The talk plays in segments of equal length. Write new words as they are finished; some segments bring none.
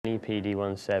Sony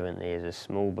PD-170 is a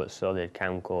small but solid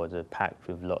camcorder packed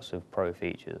with lots of pro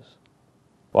features.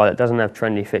 While it doesn't have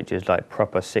trendy features like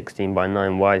proper 16:9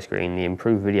 widescreen, the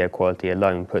improved video quality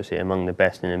alone puts it among the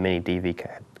best in the mini DV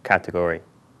category.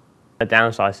 The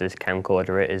downside to this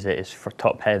camcorder is that it's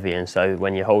top heavy, and so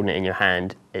when you're holding it in your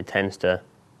hand, it tends to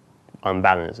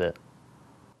unbalance it.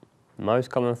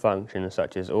 Most common functions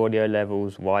such as audio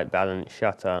levels, white balance,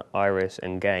 shutter, iris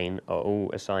and gain are all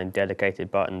assigned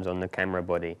dedicated buttons on the camera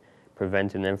body,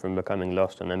 preventing them from becoming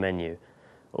lost on the menu.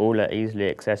 All are easily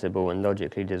accessible and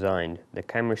logically designed. The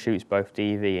camera shoots both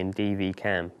DV and DV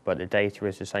cam, but the data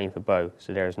is the same for both,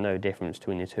 so there is no difference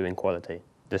between the two in quality.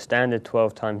 The standard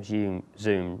 12x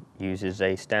zoom uses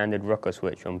a standard rocker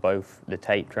switch on both the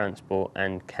tape transport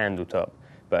and handle top,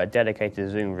 but a dedicated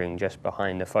zoom ring just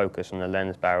behind the focus on the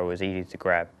lens barrel is easy to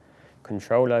grab.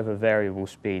 Control over variable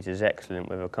speeds is excellent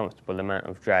with a comfortable amount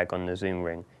of drag on the zoom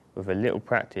ring. With a little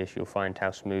practice, you'll find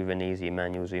how smooth and easy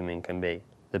manual zooming can be.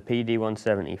 The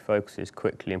PD-170 focuses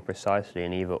quickly and precisely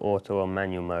in either auto or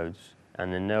manual modes,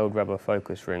 and the knurled rubber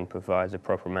focus ring provides a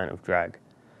proper amount of drag.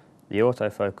 The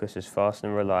autofocus is fast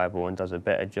and reliable and does a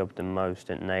better job than most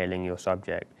at nailing your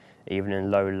subject, even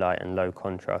in low light and low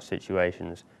contrast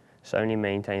situations. Sony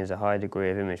maintains a high degree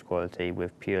of image quality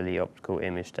with purely optical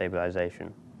image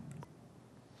stabilization.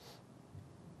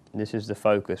 This is the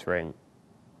focus ring.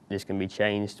 This can be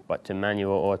changed to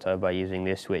manual or auto by using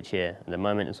this switch here. At the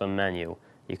moment it's on manual.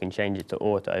 You can change it to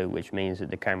auto, which means that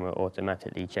the camera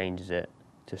automatically changes it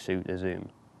to suit the zoom.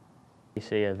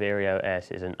 JVC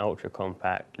EverioS is an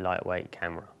ultra-compact, lightweight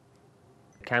camera.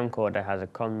 The camcorder has a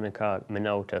Konica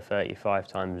Minolta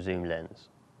 35x zoom lens,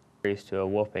 increased to a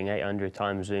whopping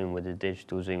 800x zoom with a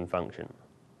digital zoom function.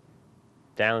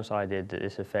 Downside is that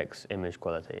this affects image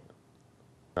quality.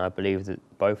 I believe that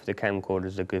both the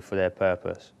camcorders are good for their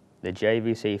purpose. The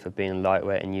JVC for being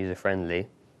lightweight and user-friendly,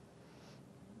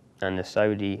 and the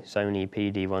Sony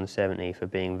PD-170 for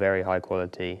being very high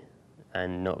quality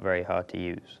and not very hard to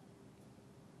use.